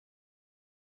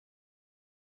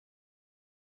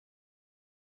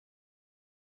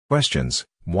Questions: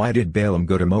 Why did Balaam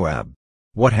go to Moab?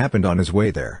 What happened on his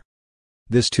way there?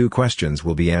 These two questions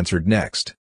will be answered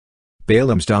next.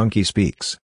 Balaam's donkey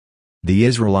speaks. The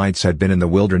Israelites had been in the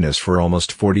wilderness for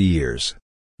almost 40 years.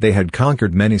 They had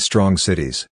conquered many strong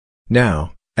cities.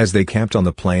 Now, as they camped on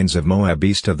the plains of Moab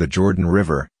east of the Jordan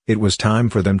River, it was time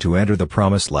for them to enter the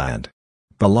Promised Land.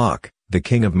 Balak, the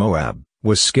king of Moab,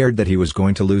 was scared that he was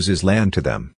going to lose his land to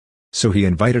them. So he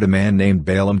invited a man named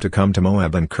Balaam to come to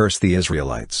Moab and curse the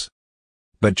Israelites.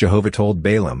 But Jehovah told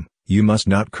Balaam, "You must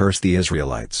not curse the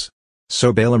Israelites."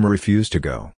 So Balaam refused to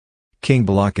go. King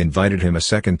Balak invited him a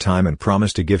second time and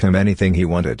promised to give him anything he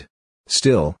wanted.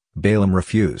 Still, Balaam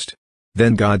refused.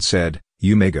 Then God said,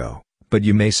 "You may go, but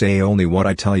you may say only what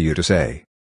I tell you to say."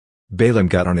 Balaam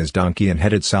got on his donkey and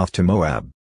headed south to Moab.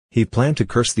 He planned to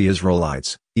curse the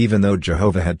Israelites, even though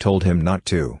Jehovah had told him not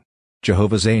to.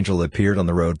 Jehovah's angel appeared on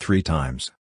the road 3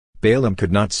 times. Balaam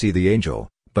could not see the angel,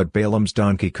 but Balaam's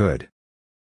donkey could.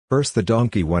 First the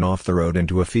donkey went off the road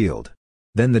into a field.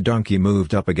 Then the donkey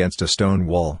moved up against a stone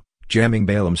wall, jamming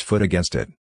Balaam's foot against it.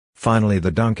 Finally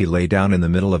the donkey lay down in the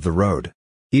middle of the road.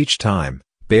 Each time,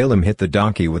 Balaam hit the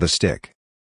donkey with a stick.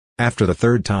 After the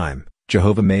 3rd time,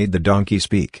 Jehovah made the donkey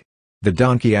speak. The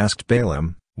donkey asked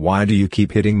Balaam, "Why do you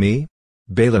keep hitting me?"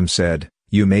 Balaam said,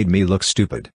 "You made me look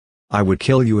stupid. I would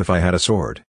kill you if I had a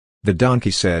sword." The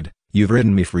donkey said, "You've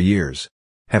ridden me for years.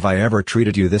 Have I ever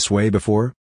treated you this way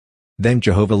before?" Then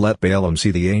Jehovah let Balaam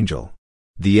see the angel.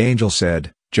 The angel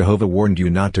said, "Jehovah warned you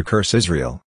not to curse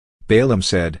Israel." Balaam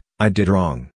said, "I did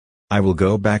wrong. I will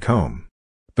go back home."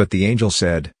 But the angel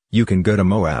said, "You can go to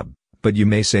Moab, but you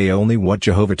may say only what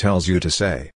Jehovah tells you to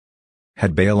say."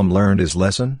 Had Balaam learned his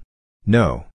lesson?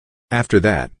 No. After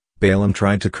that, Balaam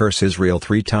tried to curse Israel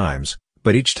 3 times,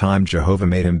 but each time Jehovah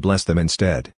made him bless them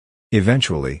instead.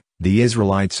 Eventually, the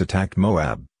Israelites attacked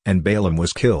Moab, and Balaam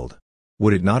was killed.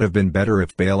 Would it not have been better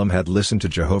if Balaam had listened to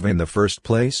Jehovah in the first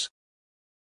place?